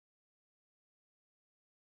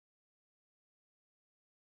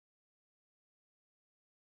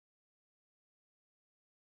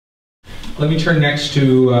Let me turn next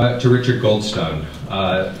to Richard Goldstone.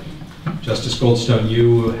 Justice Goldstone,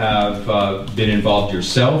 you have been involved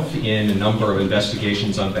yourself in a number of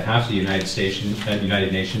investigations on behalf of the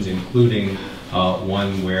United Nations, including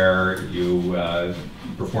one where you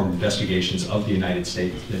performed investigations of the United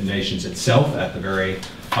States, the nations itself, at the very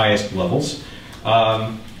highest levels.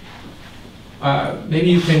 Maybe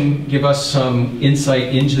you can give us some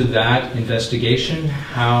insight into that investigation,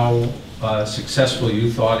 how successful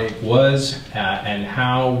you thought it was, and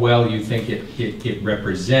how well you think it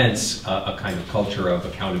represents a kind of culture of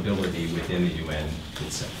accountability within the UN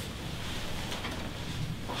itself.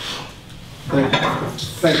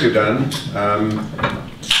 Thank you, Dan.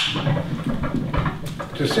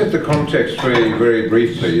 To set the context very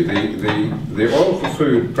briefly, the Oil for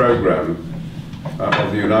Food program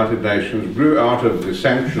of the United Nations grew out of the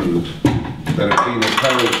sanctions that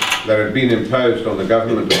had been imposed on the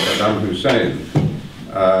government of Saddam Hussein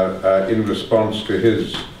in response to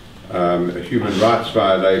his human rights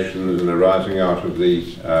violations and arising out of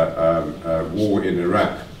the war in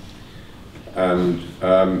Iraq, and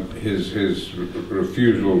his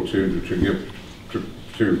refusal to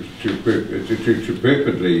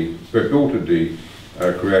purportedly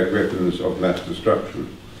create weapons of mass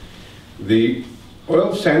destruction. The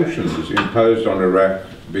oil sanctions imposed on Iraq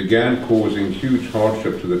began causing huge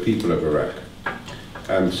hardship to the people of Iraq.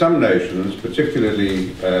 And some nations,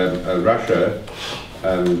 particularly Russia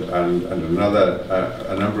and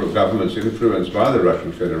a number of governments influenced by the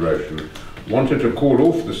Russian Federation, wanted to call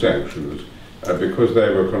off the sanctions because they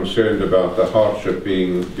were concerned about the hardship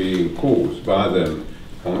being caused by them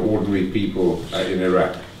on ordinary people in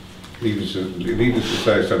Iraq. Needless to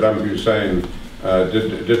say, Saddam Hussein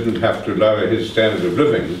didn't have to lower his standard of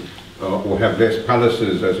living or have less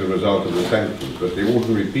palaces as a result of the sanctions, but the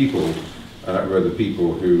ordinary people were the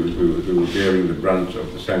people who were bearing the brunt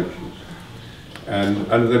of the sanctions. And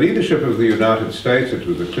under the leadership of the United States, it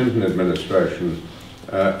was the Clinton administration,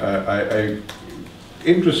 an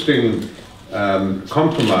interesting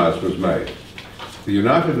compromise was made. The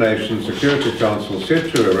United Nations Security Council said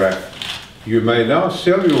to Iraq, you may now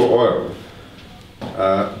sell your oil,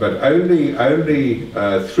 but only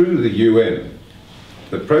through the UN.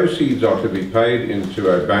 The proceeds are to be paid into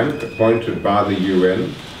a bank appointed by the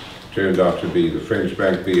UN, turned out to be the French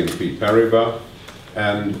bank BNP Paribas,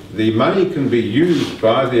 and the money can be used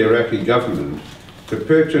by the Iraqi government to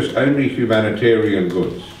purchase only humanitarian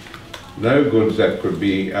goods. No goods that could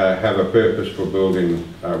be have a purpose for building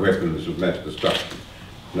weapons of mass destruction.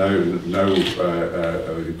 No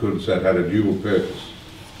goods that had a dual purpose.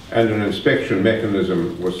 And an inspection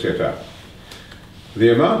mechanism was set up.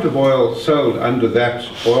 The amount of oil sold under that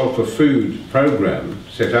Oil for Food program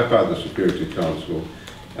set up by the Security Council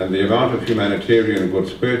and the amount of humanitarian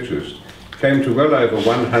goods purchased came to well over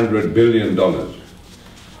 $100 billion.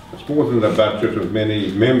 It's more than the budget of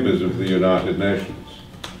many members of the United Nations.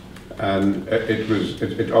 And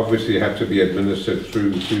it obviously had to be administered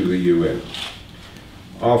through the UN.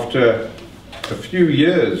 After a few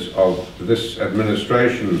years of this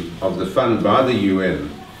administration of the fund by the UN,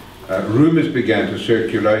 rumors began to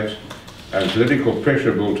circulate and political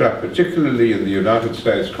pressure built up, particularly in the United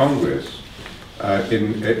States Congress,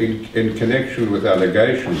 in connection with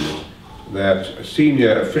allegations that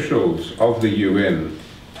senior officials of the UN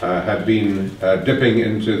had been dipping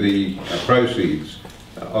into the proceeds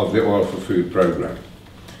of the Oil for Food program.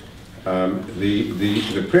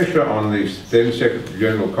 The pressure on the then Secretary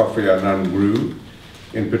General Kofi Annan grew,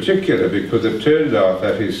 in particular because it turned out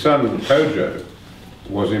that his son Kojo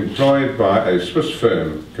was employed by a Swiss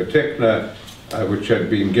firm, Catechna, which had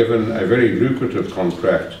been given a very lucrative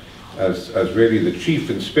contract as really the chief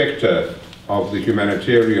inspector of the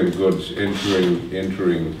humanitarian goods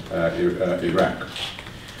entering Iraq.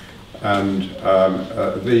 And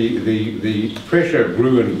the pressure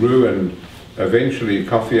grew and grew, and eventually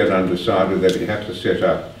Kofi Annan decided that he had to set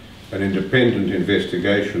up an independent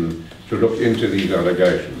investigation to look into these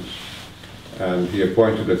allegations. And he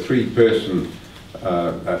appointed a three-person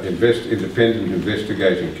independent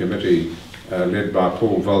investigating committee led by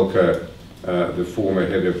Paul Volcker, the former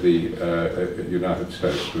head of the United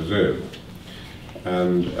States Reserve.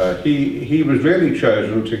 And he was really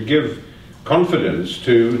chosen to give confidence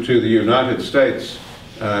to the United States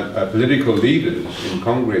political leaders in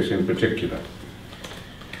Congress in particular.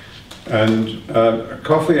 And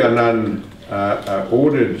Kofi Annan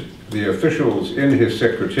ordered the officials in his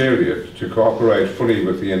secretariat to cooperate fully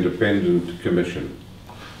with the independent commission.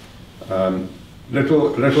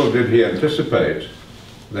 Little did he anticipate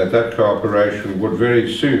that cooperation would very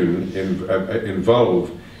soon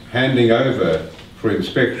involve handing over for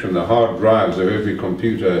inspection the hard drives of every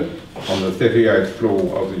computer on the 38th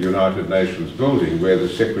floor of the United Nations building where the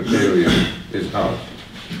Secretariat is housed.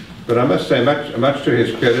 But I must say, much to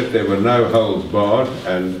his credit, there were no holds barred,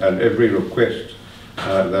 and every request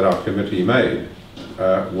that our committee made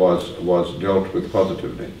was dealt with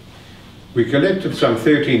positively. We collected some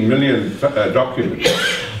 13 million documents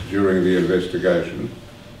during the investigation.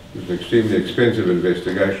 It was an extremely expensive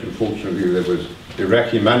investigation. Fortunately, there was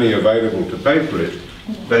Iraqi money available to pay for it.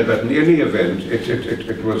 But in any event,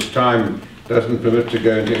 it was time doesn't permit to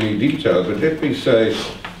go into any detail. But let me say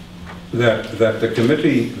that the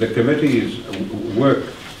committee's work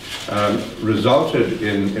resulted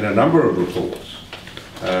in a number of reports,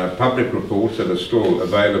 public reports that are still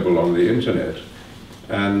available on the internet.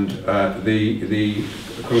 And the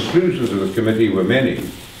conclusions of the committee were many,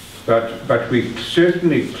 but we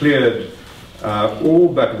certainly cleared all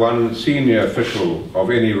but one senior official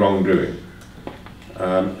of any wrongdoing.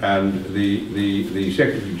 And the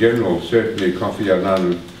Secretary General, certainly Kofi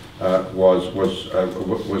Annan,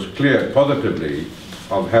 was clear positively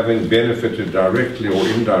of having benefited directly or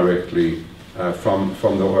indirectly from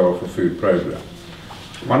the Oil for Food program.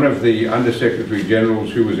 One of the Undersecretary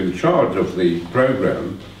Generals who was in charge of the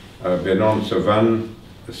program, Benon Savan,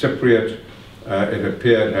 Cypriot, it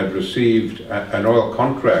appeared had received an oil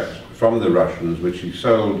contract from the Russians, which he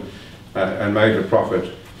sold and made a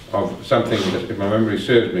profit of something, if my memory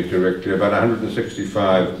serves me correctly, about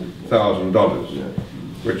 $165,000,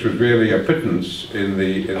 which was really a pittance in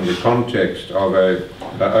the context of a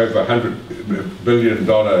over $100 billion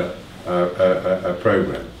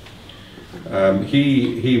program.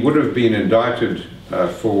 He would have been indicted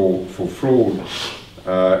for fraud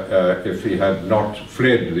if he had not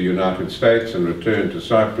fled the United States and returned to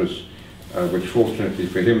Cyprus, which fortunately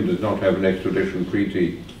for him does not have an extradition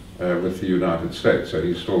treaty with the United States, so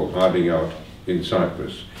he's still hiding out in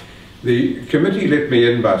Cyprus. The committee, let me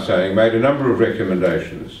end by saying, made a number of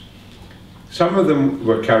recommendations. Some of them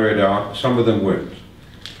were carried out, some of them weren't.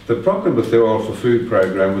 The problem with the Oil for Food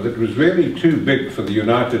program was it was really too big for the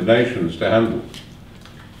United Nations to handle.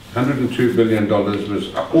 $102 billion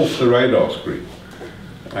was off the radar screen.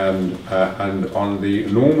 And on the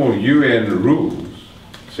normal UN rules,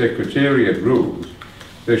 Secretariat rules,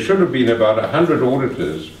 there should have been about 100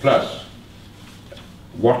 auditors plus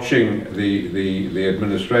watching the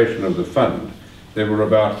administration of the fund. There were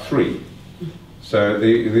about 3. So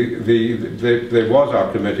there was,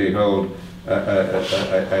 our committee held,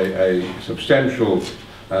 a substantial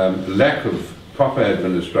lack of proper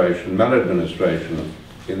administration, maladministration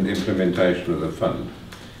in the implementation of the fund.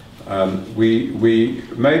 We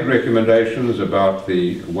made recommendations about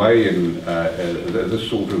the way in this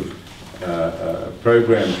sort of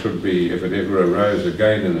program should be, if it ever arose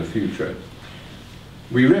again in the future.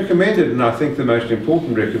 We recommended, and I think the most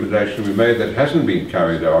important recommendation we made that hasn't been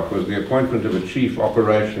carried out, was the appointment of a chief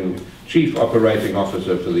operating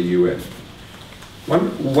officer for the UN.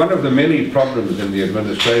 One of the many problems in the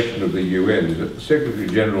administration of the UN is that the Secretary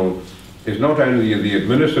General is not only the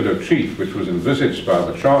administrative chief, which was envisaged by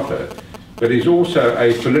the Charter, but he's also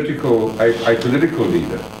a political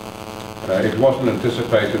leader. It wasn't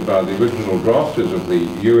anticipated by the original drafters of the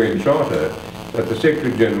UN Charter that the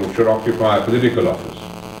Secretary General should occupy a political office.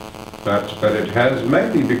 But it has,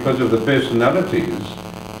 mainly because of the personalities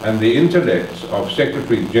and the intellects of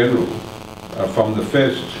Secretary General from the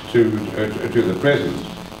first to the present,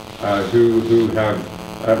 who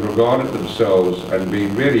have regarded themselves and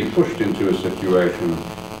been really pushed into a situation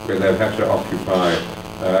where they've had to occupy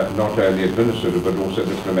not only administrative but also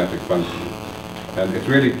diplomatic functions. And it's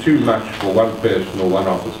really too much for one person or one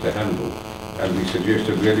office to handle. And we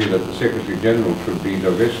suggested really that the Secretary General should be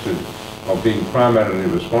divested of being primarily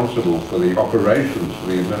responsible for the operations, for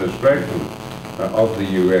the administration of the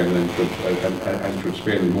UN, and should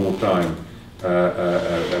spend more time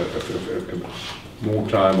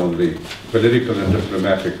on the political and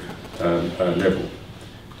diplomatic level.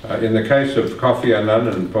 In the case of Kofi Annan,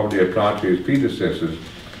 and probably applied to his predecessors,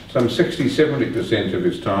 some 60–70% of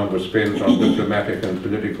his time was spent on diplomatic and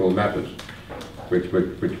political matters,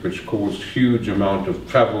 which caused huge amount of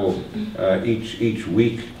travel each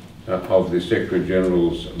week of the Secretary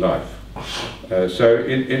General's life. So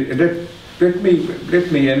let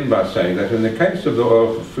me end by saying that in the case of the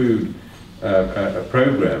Oil for Food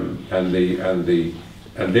program and the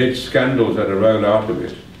alleged scandals that arose out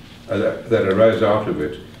of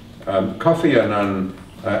it, Kofi Annan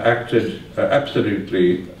acted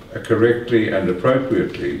absolutely correctly and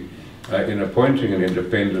appropriately in appointing an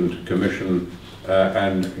independent commission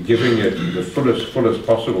and giving it the fullest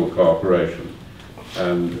possible cooperation.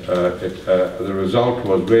 And the result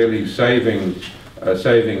was really saving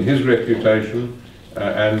saving his reputation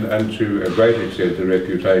and to a great extent the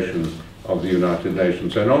reputation of the United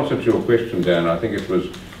Nations. So in answer to your question, Dan, I think it was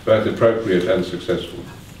both appropriate and successful.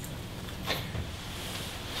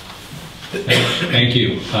 Thank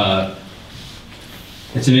you.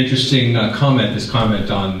 It's an interesting comment, this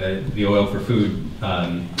comment on the oil for food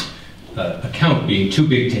account being too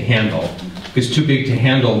big to handle, because too big to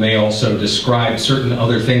handle may also describe certain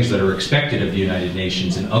other things that are expected of the United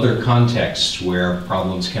Nations in other contexts where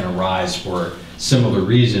problems can arise for similar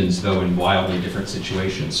reasons, though in wildly different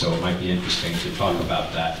situations. So it might be interesting to talk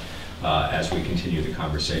about that as we continue the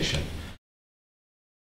conversation.